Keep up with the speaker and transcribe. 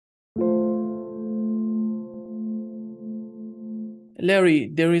Larry,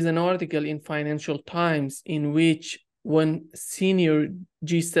 there is an article in Financial Times in which one senior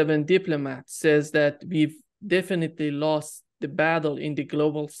G7 diplomat says that we've definitely lost the battle in the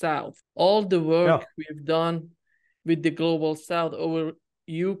global south. All the work we've done with the global south over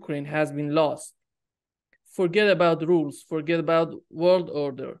Ukraine has been lost. Forget about rules, forget about world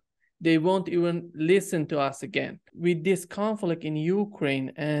order. They won't even listen to us again. With this conflict in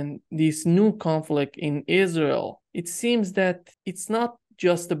Ukraine and this new conflict in Israel, it seems that it's not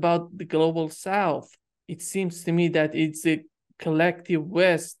just about the global south. It seems to me that it's a collective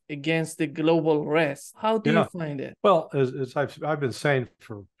West against the global rest. How do you find it? Well, as I've been saying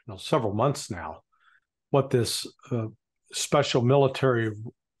for several months now, what this special military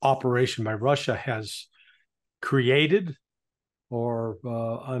operation by Russia has created or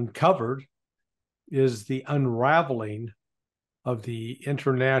uncovered is the unraveling of the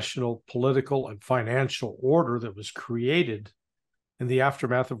international political and financial order that was created in the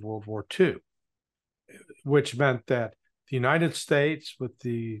aftermath of World War II, which meant that the United States, with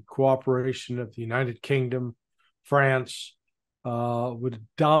the cooperation of the United Kingdom, France, would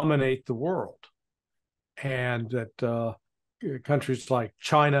dominate the world, and that countries like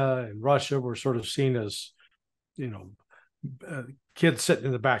China and Russia were sort of seen as, kids sitting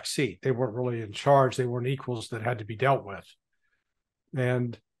in the back seat. They weren't really in charge. They weren't equals that had to be dealt with.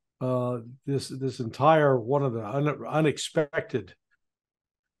 And this entire one of the unexpected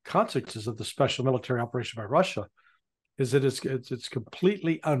consequences of the special military operation by Russia is that it's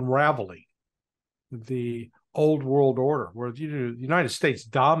completely unraveling the old world order, where the United States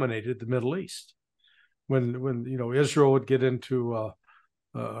dominated the Middle East. When Israel would get into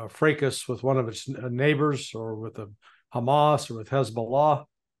a fracas with one of its neighbors, or with Hamas or with Hezbollah,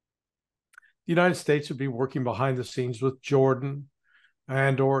 the United States would be working behind the scenes with Jordan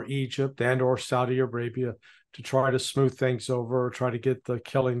and or Egypt and or Saudi Arabia to try to smooth things over, try to get the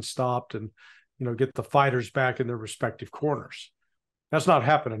killing stopped, and get the fighters back in their respective corners. That's not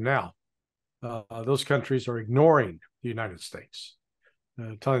happening now. Those countries are ignoring the United States,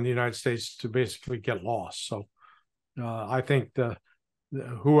 telling the United States to basically get lost. So I think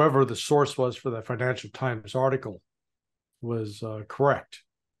whoever the source was for the Financial Times article was correct.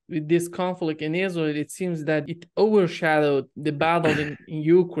 With this conflict in Israel, it seems that it overshadowed the battle in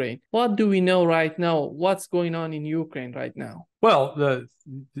Ukraine. What do we know right now? What's going on in Ukraine right now? Well, the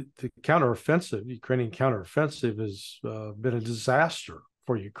counteroffensive, Ukrainian counteroffensive, has been a disaster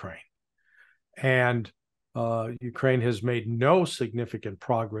for Ukraine. And Ukraine has made no significant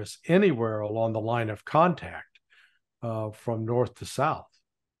progress anywhere along the line of contact from north to south.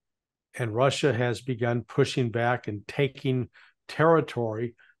 And Russia has begun pushing back and taking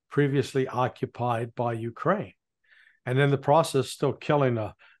territory previously occupied by Ukraine, and in the process still killing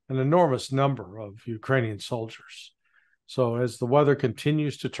an enormous number of Ukrainian soldiers. So as the weather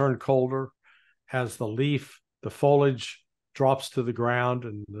continues to turn colder, as the foliage drops to the ground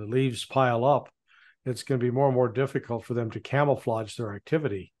and the leaves pile up, it's going to be more and more difficult for them to camouflage their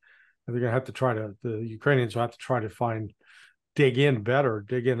activity. And they're going to have to the Ukrainians will have to try to dig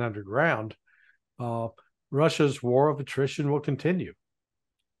in underground. Russia's war of attrition will continue.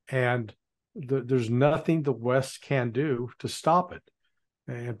 And there's nothing the West can do to stop it.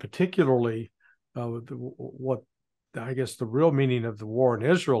 And particularly what I guess the real meaning of the war in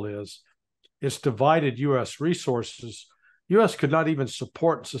Israel is, it's divided U.S. resources. U.S. could not even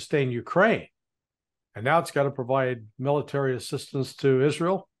support and sustain Ukraine. And now it's got to provide military assistance to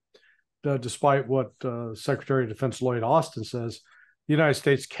Israel, despite what Secretary of Defense Lloyd Austin says. The United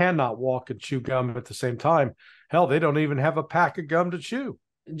States cannot walk and chew gum at the same time. Hell, they don't even have a pack of gum to chew.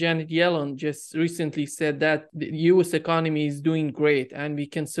 Janet Yellen just recently said that the U.S. economy is doing great and we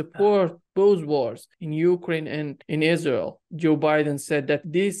can support both wars in Ukraine and in Israel. Joe Biden said that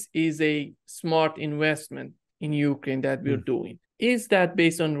this is a smart investment in Ukraine that we're doing. Is that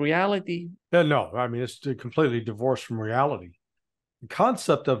based on reality? No, I mean, it's completely divorced from reality. The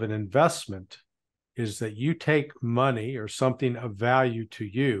concept of an investment is that you take money or something of value to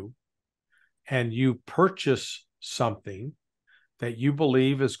you and you purchase something that you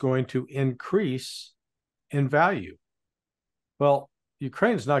believe is going to increase in value. Well,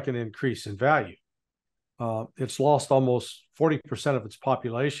 Ukraine's not going to increase in value. It's lost almost 40% of its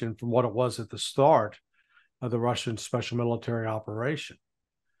population from what it was at the start of the Russian special military operation.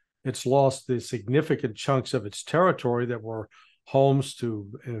 It's lost the significant chunks of its territory that were homes to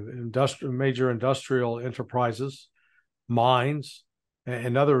major industrial enterprises, mines,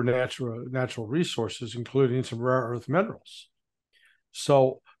 and other natural resources, including some rare earth minerals.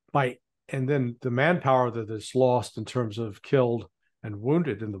 And then the manpower that is lost in terms of killed and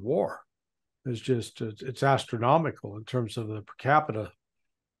wounded in the war. is just, it's astronomical in terms of the per capita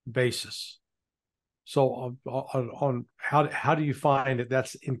basis. So on how do you find that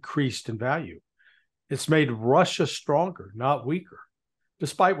that's increased in value? It's made Russia stronger, not weaker,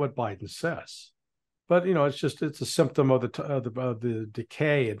 despite what Biden says. But it's a symptom of the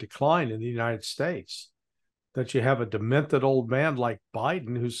decay and decline in the United States, that you have a demented old man like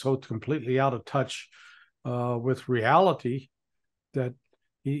Biden who's so completely out of touch with reality that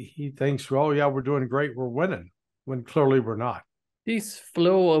he thinks, well, yeah, we're doing great, we're winning, when clearly we're not. This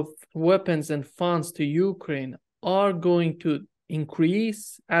flow of weapons and funds to Ukraine are going to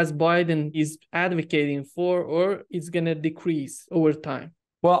increase as Biden is advocating for, or it's going to decrease over time?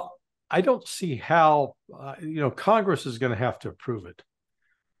 Well, I don't see how, Congress is going to have to approve it.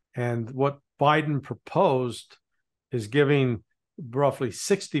 And what Biden proposed is giving roughly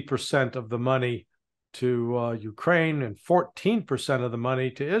 60% of the money to Ukraine and 14% of the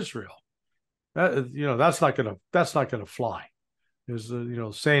money to Israel. That's not going to fly. There's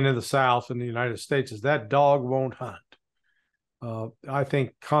saying in the South in the United States is that dog won't hunt. I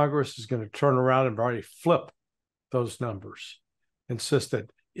think Congress is going to turn around and probably flip those numbers, insist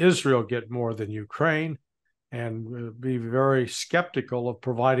that Israel get more than Ukraine, and be very skeptical of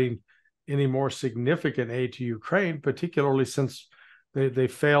providing any more significant aid to Ukraine, particularly since they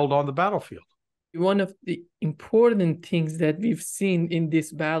failed on the battlefield. One of the important things that we've seen in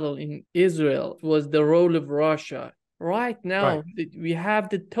this battle in Israel was the role of Russia. Right now, we have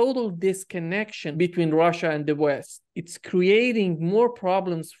the total disconnection between Russia and the West. It's creating more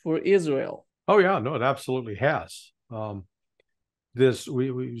problems for Israel. Oh, yeah, no, it absolutely has.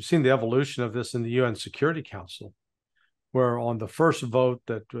 We've seen the evolution of this in the UN Security Council, where on the first vote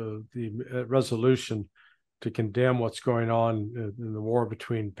that the resolution to condemn what's going on in the war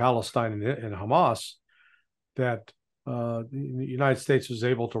between Palestine and Hamas, that the United States was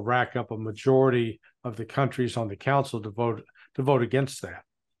able to rack up a majority of the countries on the council to vote against that.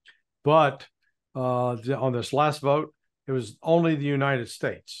 But on this last vote, it was only the United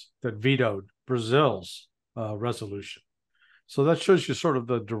States that vetoed Brazil's resolution. So that shows you sort of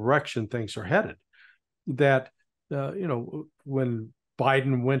the direction things are headed. That when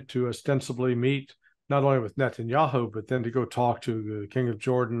Biden went to ostensibly meet not only with Netanyahu, but then to go talk to the King of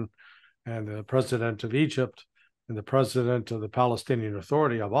Jordan and the president of Egypt and the president of the Palestinian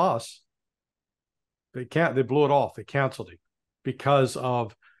Authority, Abbas, they blew it off. They canceled it because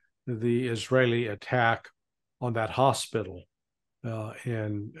of the Israeli attack on that hospital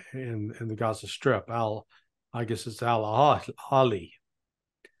in the Gaza Strip. I guess it's Al-Ali.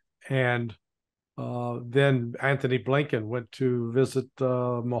 And then Anthony Blinken went to visit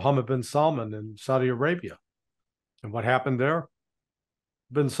Mohammed bin Salman in Saudi Arabia. And what happened there?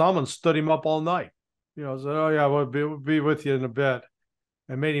 Bin Salman stood him up all night. Said, oh, yeah, we'll be with you in a bit.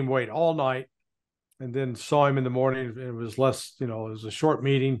 And made him wait all night. And then saw him in the morning. It was it was a short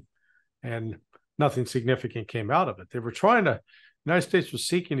meeting, and nothing significant came out of it. They were the United States was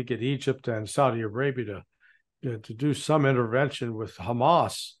seeking to get Egypt and Saudi Arabia to do some intervention with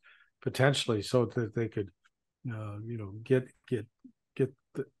Hamas, potentially, so that they could, get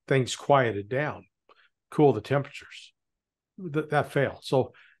things quieted down, cool the temperatures. That failed.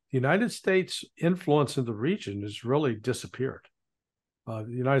 So the United States' influence in the region has really disappeared. The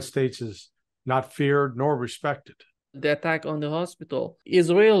United States is not feared nor respected. The attack on the hospital,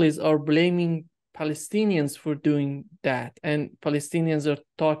 Israelis are blaming Palestinians for doing that, and Palestinians are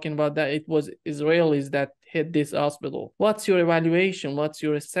talking about that it was Israelis that hit this hospital. What's your evaluation? What's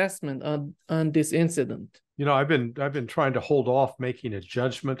your assessment on this incident? I've been trying to hold off making a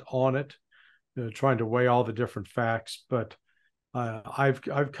judgment on it, trying to weigh all the different facts, but I've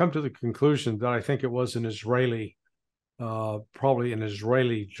come to the conclusion that I think it was an Israeli, probably an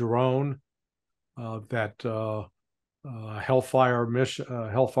Israeli drone, that Hellfire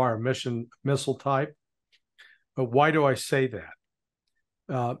mission missile type. But why do I say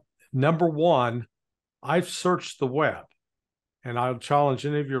that? Number one, I've searched the web, and I'll challenge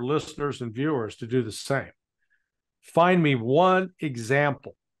any of your listeners and viewers to do the same. Find me one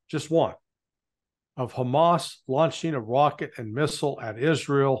example, just one, of Hamas launching a rocket and missile at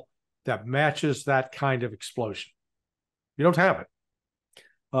Israel that matches that kind of explosion. You don't have it.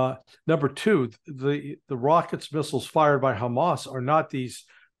 Number two, the rockets, missiles fired by Hamas are not these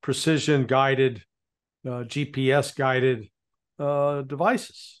precision-guided, GPS-guided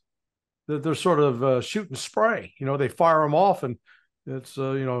devices. They're sort of shoot and spray. They fire them off, and it's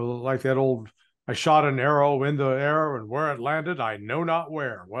like that old, I shot an arrow in the air, and where it landed, I know not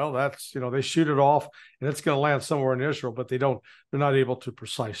where. Well, that's, they shoot it off, and it's going to land somewhere in Israel, but they're not able to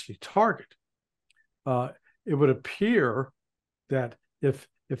precisely target. It would appear that if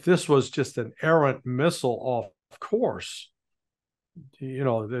if this was just an errant missile off course,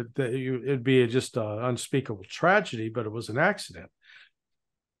 it'd be just an unspeakable tragedy, but it was an accident.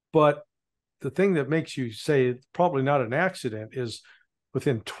 But the thing that makes you say it's probably not an accident is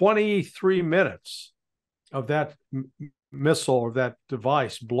within 23 minutes of that missile or that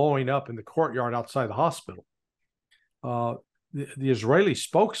device blowing up in the courtyard outside the hospital, the Israeli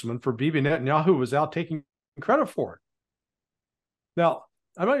spokesman for Bibi Netanyahu was out taking credit for it. Now,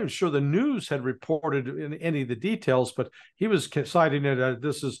 I'm not even sure the news had reported in any of the details, but he was citing it.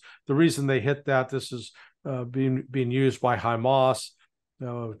 This is the reason they hit that. This is being used by Hamas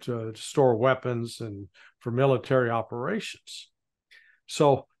to store weapons and for military operations.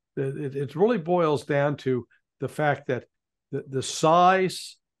 So it really boils down to the fact that the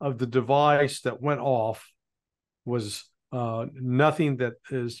size of the device that went off was nothing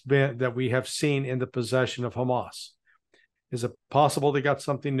that we have seen in the possession of Hamas. Is it possible they got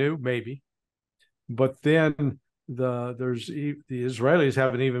something new? Maybe. But then the Israelis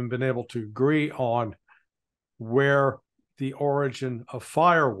haven't even been able to agree on where the origin of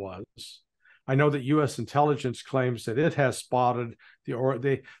fire was. I know that U.S. intelligence claims that it has spotted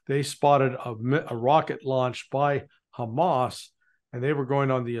they spotted a rocket launched by Hamas, and they were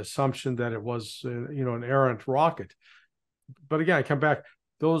going on the assumption that it was an errant rocket. But again, I come back,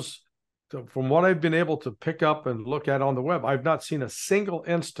 from what I've been able to pick up and look at on the web, I've not seen a single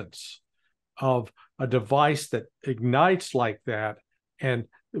instance of a device that ignites like that, and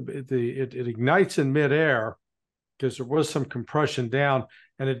it ignites in midair because there was some compression down,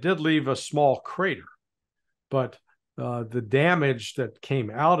 and it did leave a small crater. But the damage that came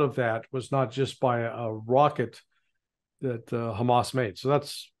out of that was not just by a rocket that Hamas made. So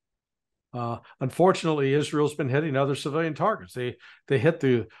that's unfortunately, Israel's been hitting other civilian targets. They hit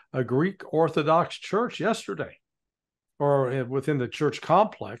a Greek Orthodox church yesterday, or within the church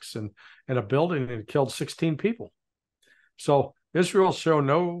complex, and a building, and killed 16 people. So Israel show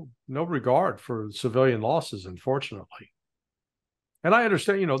no regard for civilian losses, unfortunately. And I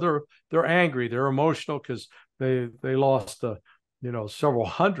understand, they're angry, they're emotional because they lost several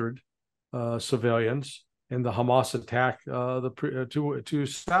hundred civilians in the Hamas attack two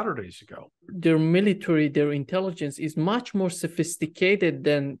Saturdays ago. Their military, their intelligence is much more sophisticated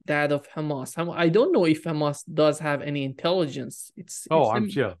than that of Hamas. I don't know if Hamas does have any intelligence. They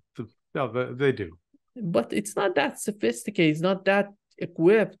do. But it's not that sophisticated. It's not that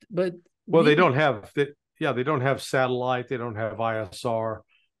equipped. But they don't have satellite. They don't have ISR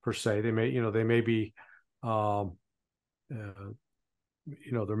per se. They may be, there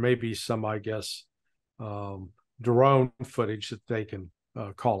may be some, I guess, drone footage that they can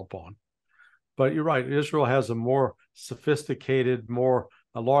call upon. But you're right, Israel has a more sophisticated,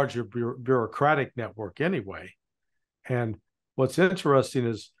 a larger bureaucratic network anyway. And what's interesting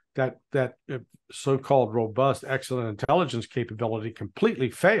is that so-called robust, excellent intelligence capability completely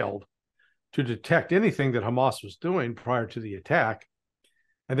failed to detect anything that Hamas was doing prior to the attack.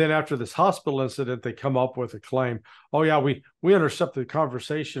 And then after this hospital incident, they come up with a claim, oh yeah, we intercepted the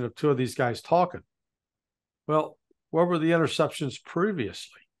conversation of two of these guys talking. Well, where were the interceptions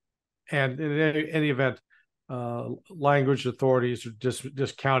previously? And in any event, language authorities are just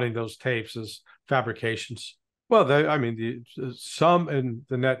discounting those tapes as fabrications. Well, some in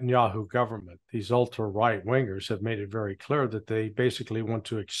the Netanyahu government, these ultra-right wingers, have made it very clear that they basically want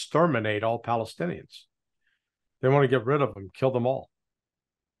to exterminate all Palestinians. They want to get rid of them, kill them all.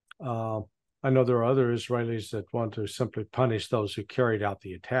 I know there are other Israelis that want to simply punish those who carried out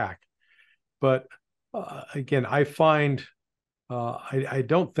the attack. But again, I find I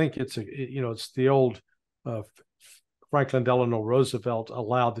don't think it's the old Franklin Delano Roosevelt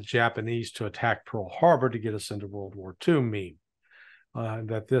allowed the Japanese to attack Pearl Harbor to get us into World War II meme.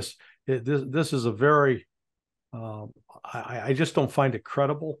 That this is a very I just don't find it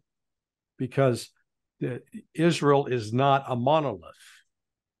credible, because Israel is not a monolith.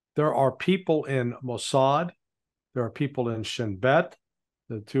 There are people in Mossad, there are people in Shin Bet,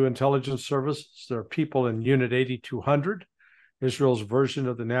 the two intelligence services. There are people in Unit 8200, Israel's version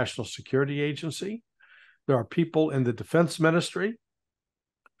of the National Security Agency. There are people in the Defense Ministry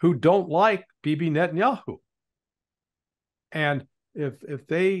who don't like Bibi Netanyahu. And if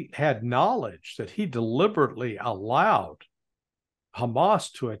they had knowledge that he deliberately allowed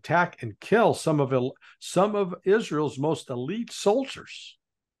Hamas to attack and kill some of Israel's most elite soldiers,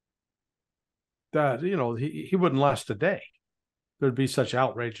 that he wouldn't last a day. There'd be such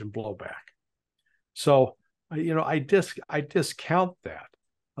outrage and blowback. So I discount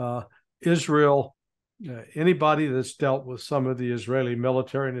that. Israel, anybody that's dealt with some of the Israeli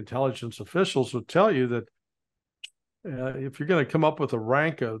military and intelligence officials would tell you that if you're going to come up with a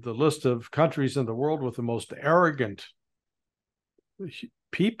rank of the list of countries in the world with the most arrogant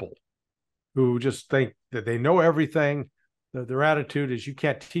people who just think that they know everything, their attitude is, you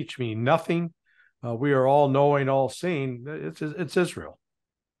can't teach me nothing. We are all knowing, all seeing. It's Israel.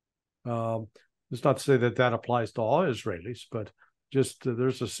 It's not to say that that applies to all Israelis, but just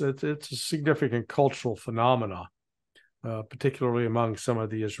it's a significant cultural phenomena, particularly among some of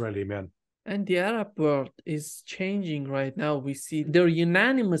the Israeli men. And the Arab world is changing right now. We see they're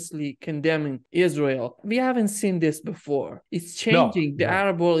unanimously condemning Israel. We haven't seen this before. It's changing. The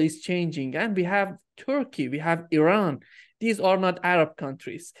Arab world is changing. And we have Turkey, we have Iran. These are not Arab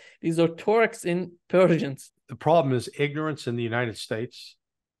countries. These are Turks and Persians. The problem is ignorance in the United States.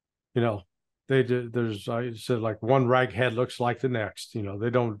 You know, I said, like, one raghead looks like the next. You know,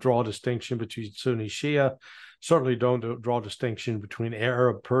 they don't draw a distinction between Sunni Shia, certainly don't draw a distinction between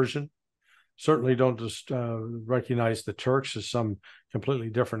Arab, Persian. Certainly don't just recognize the Turks as some completely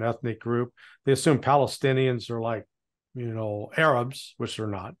different ethnic group. They assume Palestinians are like, Arabs, which they're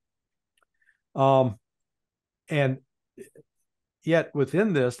not. And yet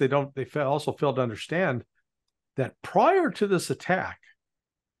within this, they also fail to understand that prior to this attack,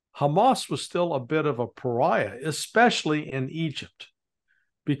 Hamas was still a bit of a pariah, especially in Egypt,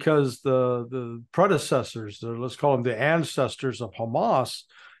 because the predecessors, let's call them the ancestors of Hamas,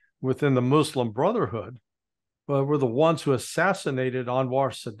 within the Muslim Brotherhood, were the ones who assassinated Anwar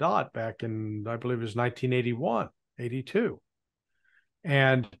Sadat back in, I believe it was 1981, 82.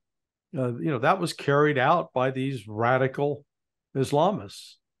 And, that was carried out by these radical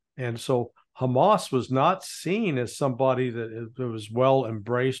Islamists. And so Hamas was not seen as somebody that was well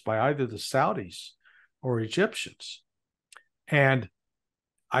embraced by either the Saudis or Egyptians. And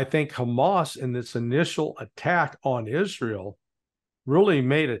I think Hamas, in this initial attack on Israel, really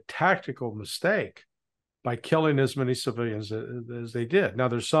made a tactical mistake by killing as many civilians as they did. Now,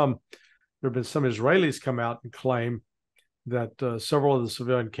 there have been some Israelis come out and claim that several of the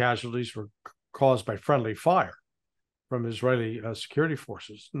civilian casualties were caused by friendly fire from Israeli security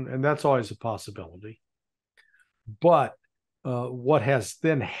forces, and that's always a possibility. But what has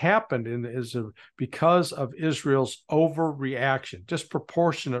then happened is because of Israel's overreaction,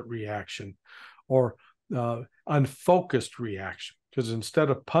 disproportionate reaction, or unfocused reaction. Because instead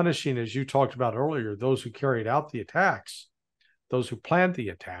of punishing, as you talked about earlier, those who carried out the attacks, those who planned the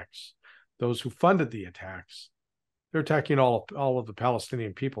attacks, those who funded the attacks, they're attacking all of the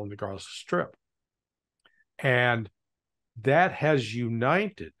Palestinian people in the Gaza Strip. And that has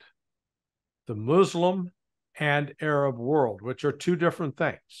united the Muslim and Arab world, which are two different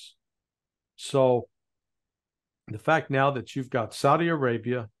things. So the fact now that you've got Saudi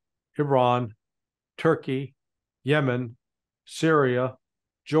Arabia, Iran, Turkey, Yemen, Syria,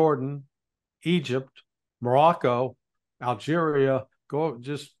 Jordan, Egypt, Morocco, Algeria, go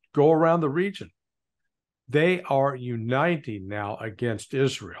around the region. They are uniting now against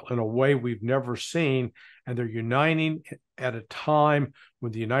Israel in a way we've never seen, and they're uniting at a time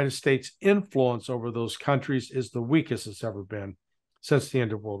when the United States' influence over those countries is the weakest it's ever been since the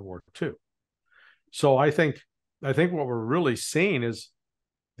end of World War II. So I think what we're really seeing is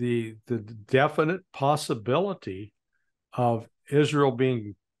the definite possibility of Israel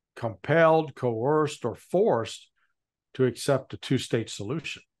being compelled, coerced, or forced to accept a two-state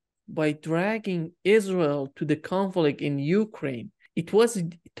solution. By dragging Israel to the conflict in Ukraine, it was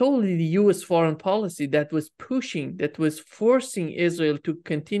totally the U.S. foreign policy that was forcing Israel to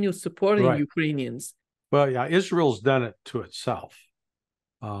continue supporting Ukrainians. Well, yeah, Israel's done it to itself.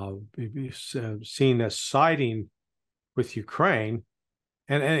 Seen as siding with Ukraine,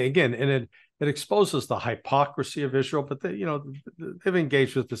 and again, it exposes the hypocrisy of Israel, but they've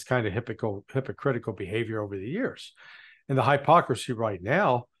engaged with this kind of hypocritical behavior over the years. And the hypocrisy right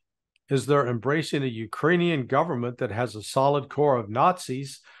now is they're embracing a Ukrainian government that has a solid core of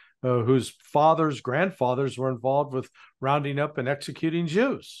Nazis whose grandfathers were involved with rounding up and executing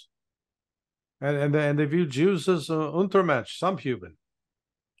Jews. And they view Jews as Untermensch, subhuman.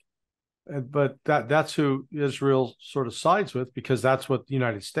 But that's who Israel sort of sides with, because that's what the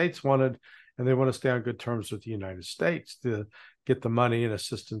United States wanted, and they want to stay on good terms with the United States to get the money and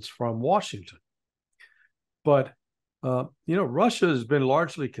assistance from Washington. But Russia has been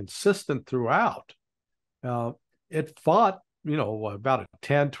largely consistent throughout. It fought, about a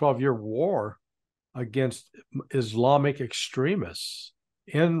 10, 12-year war against Islamic extremists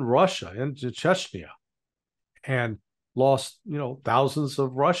in Russia, in Chechnya, and lost, thousands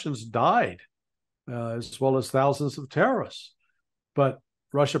of Russians died, as well as thousands of terrorists. But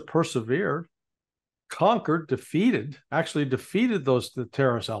Russia persevered, conquered, defeated the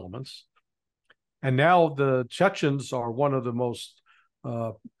terrorist elements, And now the Chechens are one of the most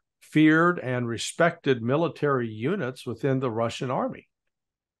feared and respected military units within the Russian army,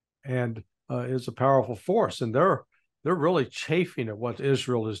 and is a powerful force. And they're really chafing at what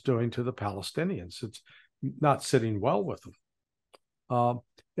Israel is doing to the Palestinians. It's not sitting well with them.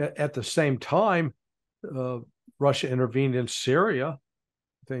 At the same time, Russia intervened in Syria,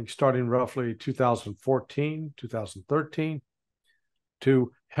 I think starting roughly 2014, 2013,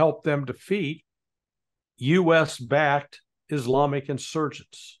 to help them defeat U.S.-backed Islamic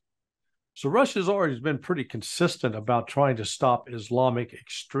insurgents. So Russia's always been pretty consistent about trying to stop Islamic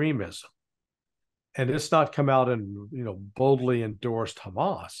extremism. And it's not come out and boldly endorsed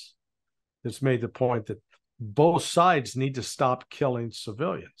Hamas. It's made the point that both sides need to stop killing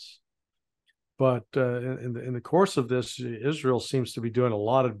civilians. But in the course of this, Israel seems to be doing a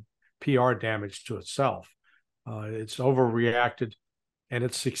lot of PR damage to itself. It's overreacted, and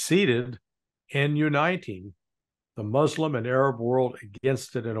it's succeeded in uniting the Muslim and Arab world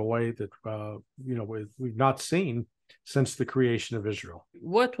against it in a way that we've not seen since the creation of Israel.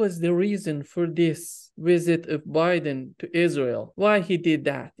 What was the reason for this visit of Biden to Israel? Why he did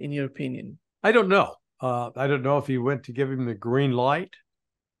that, in your opinion? I don't know. I don't know if he went to give him the green light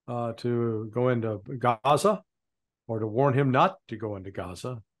to go into Gaza, or to warn him not to go into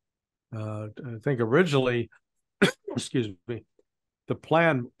Gaza. I think originally, excuse me, the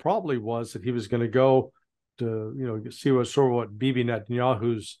plan probably was that he was going to go to see what Bibi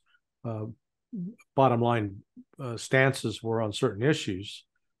Netanyahu's bottom line stances were on certain issues,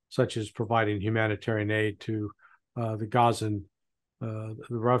 such as providing humanitarian aid to the Gazan,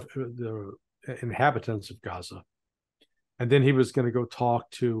 the inhabitants of Gaza. And then he was going to go talk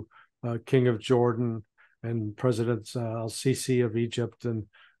to King of Jordan and President al-Sisi of Egypt and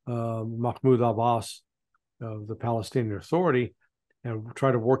Mahmoud Abbas of the Palestinian Authority, and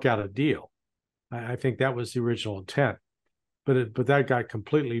try to work out a deal. I think that was the original intent, but that got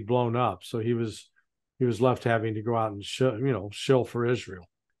completely blown up. So he was left having to go out and shill for Israel.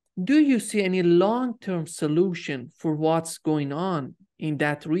 Do you see any long-term solution for what's going on in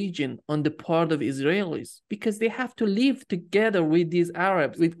that region on the part of Israelis? Because they have to live together with these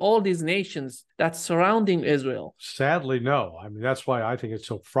Arabs, with all these nations that's surrounding Israel. Sadly, no. I mean, that's why I think it's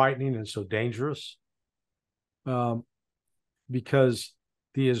so frightening and so dangerous. Because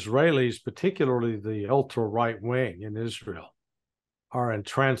the Israelis, particularly the ultra-right wing in Israel, are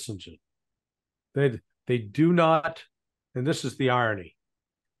intransigent. They do not, and this is the irony,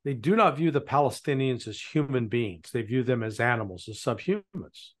 they do not view the Palestinians as human beings. They view them as animals, as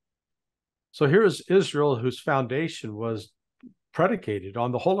subhumans. So here is Israel, whose foundation was predicated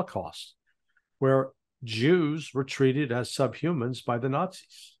on the Holocaust, where Jews were treated as subhumans by the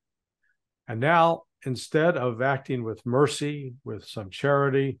Nazis. And now, instead of acting with mercy, with some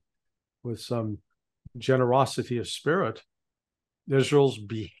charity, with some generosity of spirit, Israel's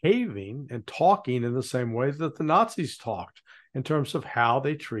behaving and talking in the same way that the Nazis talked in terms of how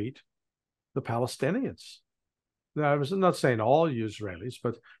they treat the Palestinians. Now, I'm not saying all Israelis,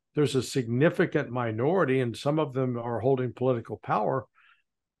 but there's a significant minority, and some of them are holding political power,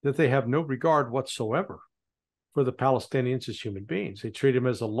 that they have no regard whatsoever for the Palestinians as human beings. They treat them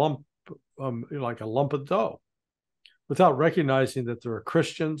as a lump, like a lump of dough, without recognizing that there are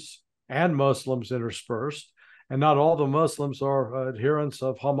Christians and Muslims interspersed, and not all the Muslims are adherents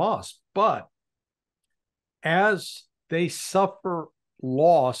of Hamas. But as they suffer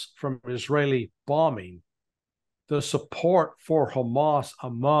loss from Israeli bombing, the support for Hamas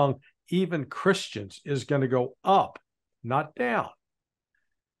among even Christians is going to go up, not down.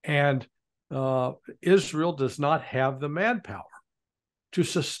 And Israel does not have the manpower to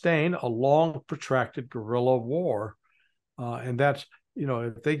sustain a long, protracted guerrilla war. And that's,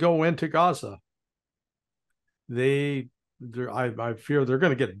 if they go into Gaza, I fear they're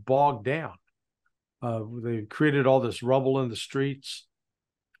going to get bogged down. They created all this rubble in the streets.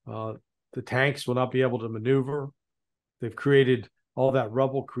 The tanks will not be able to maneuver. They've created all that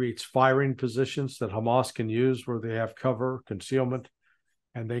rubble creates firing positions that Hamas can use where they have cover, concealment,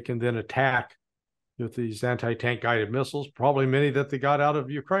 and they can then attack with these anti-tank guided missiles, probably many that they got out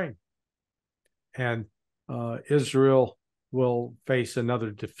of Ukraine. And Israel will face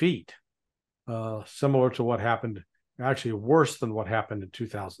another defeat, similar to what happened, actually worse than what happened in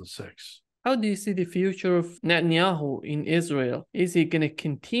 2006. How do you see the future of Netanyahu in Israel? Is he going to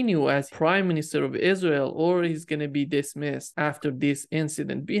continue as Prime Minister of Israel, or is going to be dismissed after this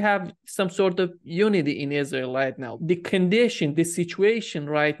incident? We have some sort of unity in Israel right now. The condition, the situation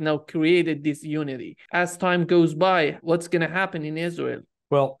right now created this unity. As time goes by, what's going to happen in Israel?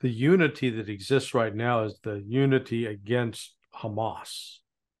 Well, the unity that exists right now is the unity against Hamas.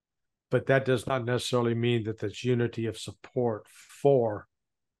 but that does not necessarily mean that there's unity of support for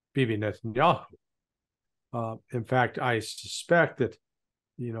Bibi Netanyahu. In fact, I suspect that,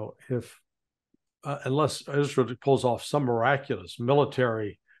 if unless Israel pulls off some miraculous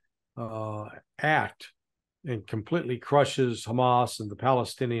military act and completely crushes Hamas and the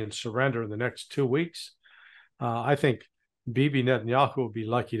Palestinian surrender in the next 2 weeks, I think Bibi Netanyahu will be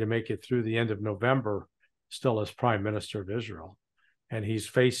lucky to make it through the end of November still as prime minister of Israel. And he's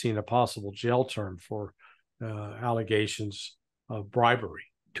facing a possible jail term for allegations of bribery.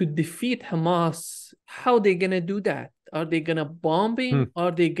 To defeat Hamas, how are they going to do that? Are they going to bombing?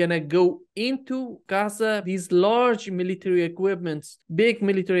 Are they going to go into Gaza? These large military equipments, big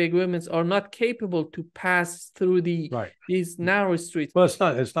military equipments, are not capable to pass through these narrow streets. Well,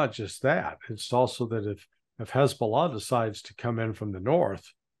 it's not just that. It's also that if Hezbollah decides to come in from the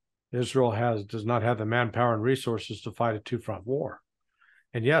north, Israel does not have the manpower and resources to fight a two-front war.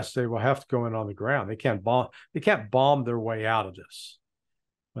 And yes, they will have to go in on the ground. They can't bomb their way out of this.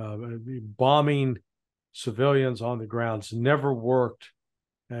 Bombing civilians on the ground's never worked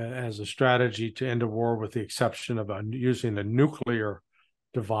as a strategy to end a war, with the exception of using a nuclear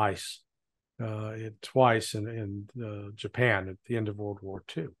device twice in Japan at the end of World War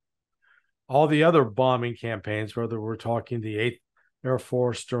II. All the other bombing campaigns, whether we're talking the 8th Air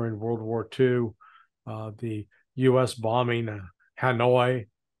Force during World War II, the U.S. bombing Hanoi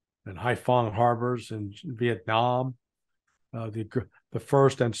and Haiphong harbors in Vietnam, the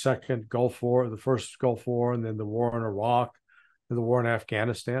first and second Gulf War, the first Gulf War, and then the war in Iraq, and the war in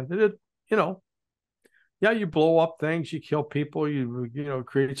Afghanistan. You blow up things, you kill people, you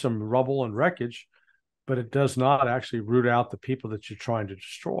create some rubble and wreckage, but it does not actually root out the people that you're trying to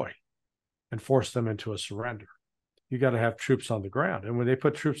destroy and force them into a surrender. You got to have troops on the ground. And when they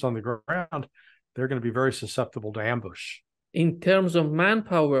put troops on the ground, they're going to be very susceptible to ambush. In terms of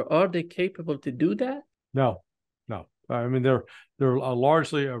manpower, are they capable to do that? No. I mean, they're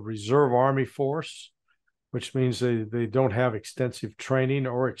largely a reserve army force, which means they don't have extensive training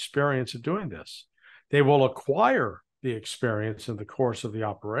or experience of doing this. They will acquire the experience in the course of the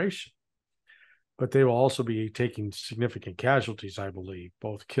operation, but they will also be taking significant casualties, I believe,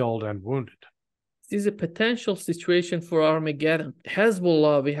 both killed and wounded. This is a potential situation for Armageddon.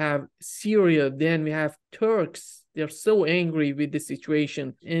 Hezbollah, we have Syria, then we have Turks. They're so angry with the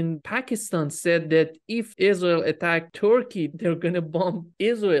situation. And Pakistan said that if Israel attacked Turkey, they're going to bomb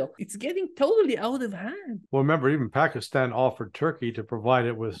Israel. It's getting totally out of hand. Well, remember, even Pakistan offered Turkey to provide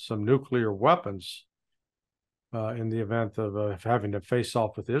it with some nuclear weapons in the event of having to face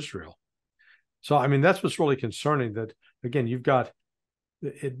off with Israel. So, I mean, that's what's really concerning, that, again,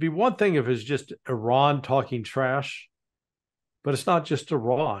 it'd be one thing if it's just Iran talking trash, but it's not just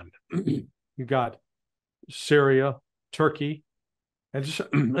Iran. You've got Syria, Turkey,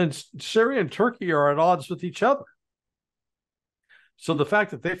 and Syria and Turkey are at odds with each other. So the fact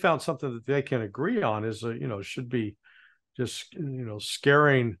that they found something that they can agree on is, should be just,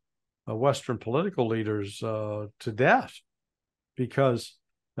 scaring Western political leaders to death, because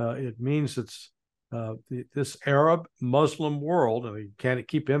it means it's this Arab Muslim world, and we can't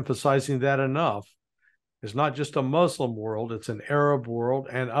keep emphasizing that enough, is not just a Muslim world, it's an Arab world,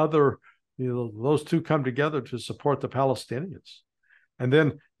 and other, those two come together to support the Palestinians. And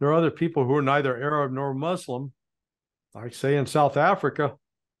then there are other people who are neither Arab nor Muslim, like say in South Africa,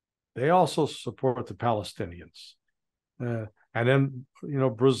 they also support the Palestinians. And then,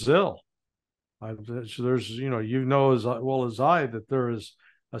 Brazil, there's, as well as I, that there is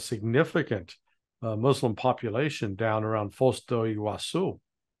a significant Muslim population down around Foz do Iguaçu,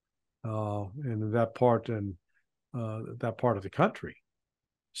 in that part of the country.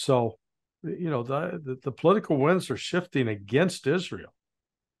 So, the political winds are shifting against Israel.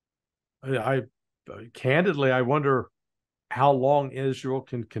 I candidly, I wonder how long Israel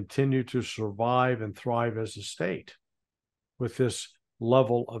can continue to survive and thrive as a state with this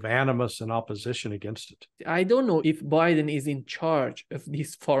level of animus and opposition against it. I don't know if Biden is in charge of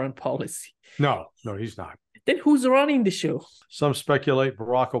this foreign policy. No, he's not. Then who's running the show? Some speculate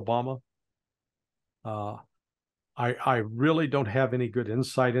Barack Obama. I really don't have any good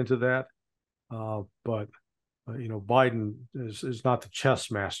insight into that. But Biden is not the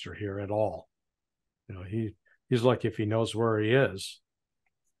chess master here at all. He's lucky if he knows where he is,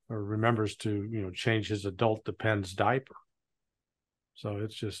 or remembers to change his adult Depends diaper. So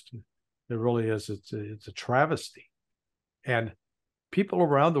it really is. It's a travesty, and people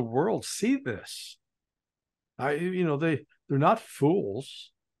around the world see this. They're not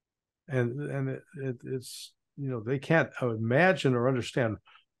fools, and it's they can't imagine or understand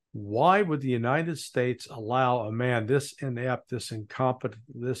why would the United States allow a man this inept, this incompetent,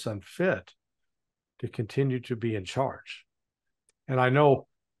 this unfit to continue to be in charge? And I know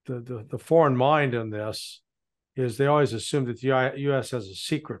the foreign mind in this is they always assume that the U.S. has a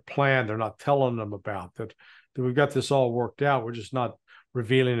secret plan they're not telling them about, that we've got this all worked out. We're just not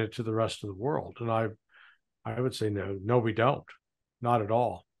revealing it to the rest of the world. And I would say no, we don't. Not at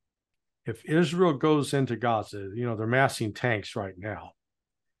all. If Israel goes into Gaza, they're massing tanks right now.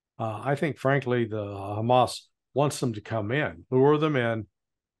 I think, frankly, the Hamas wants them to come in, lure them in,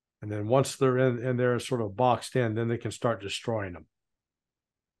 and then once they're in and they're sort of boxed in, then they can start destroying them.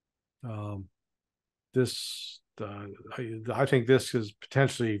 I think this is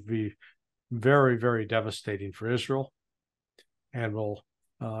potentially be very, very devastating for Israel, and will,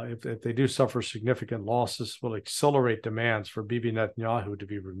 if they do suffer significant losses, will accelerate demands for Bibi Netanyahu to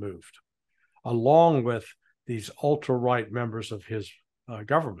be removed, along with these ultra-right members of his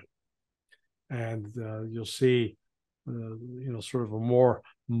government. And you'll see, sort of a more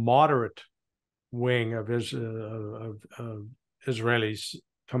moderate wing of Israelis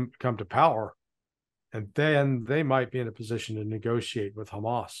come to power, and then they might be in a position to negotiate with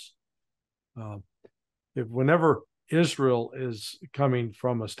Hamas. Whenever Israel is coming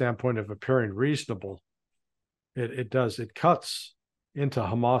from a standpoint of appearing reasonable, it cuts into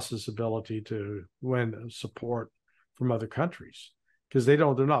Hamas's ability to win support from other countries, because they're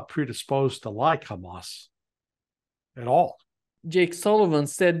not predisposed to like Hamas at all. Jake Sullivan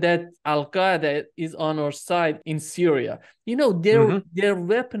said that Al-Qaeda is on our side in Syria. They're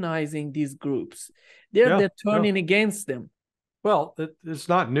weaponizing these groups. They're turning against them. Well, it's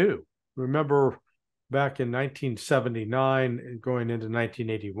not new. Remember back in 1979 and going into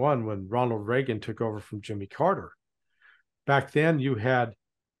 1981 when Ronald Reagan took over from Jimmy Carter. Back then you had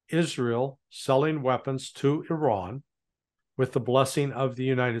Israel selling weapons to Iran with the blessing of the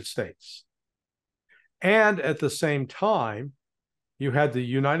United States. And at the same time, you had the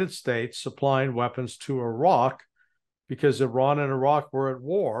United States supplying weapons to Iraq because Iran and Iraq were at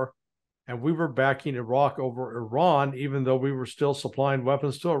war, and we were backing Iraq over Iran, even though we were still supplying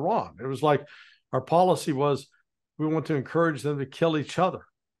weapons to Iran. It was like our policy was we want to encourage them to kill each other,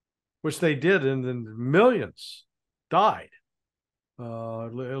 which they did, and then millions died.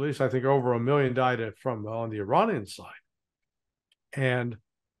 At least I think over 1 million died on the Iranian side. And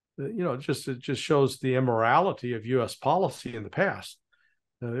it just shows the immorality of U.S. policy in the past.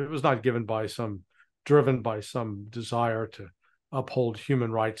 It was not driven by some desire to uphold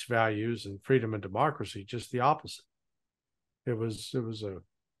human rights values and freedom and democracy. Just the opposite. It was a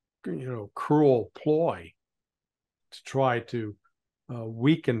cruel ploy to try to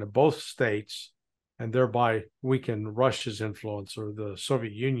weaken both states and thereby weaken Russia's influence or the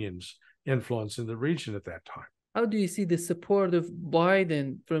Soviet Union's influence in the region at that time. How do you see the support of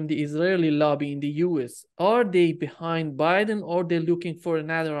Biden from the Israeli lobby in the U.S.? Are they behind Biden, or they're looking for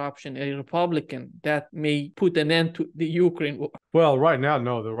another option, a Republican, that may put an end to the Ukraine war? Well, right now,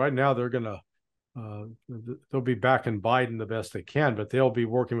 no. Right now, they're going to they'll be backing Biden the best they can, but they'll be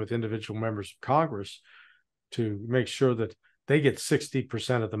working with individual members of Congress to make sure that they get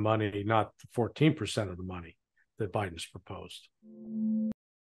 60% of the money, not 14% of the money that Biden's proposed.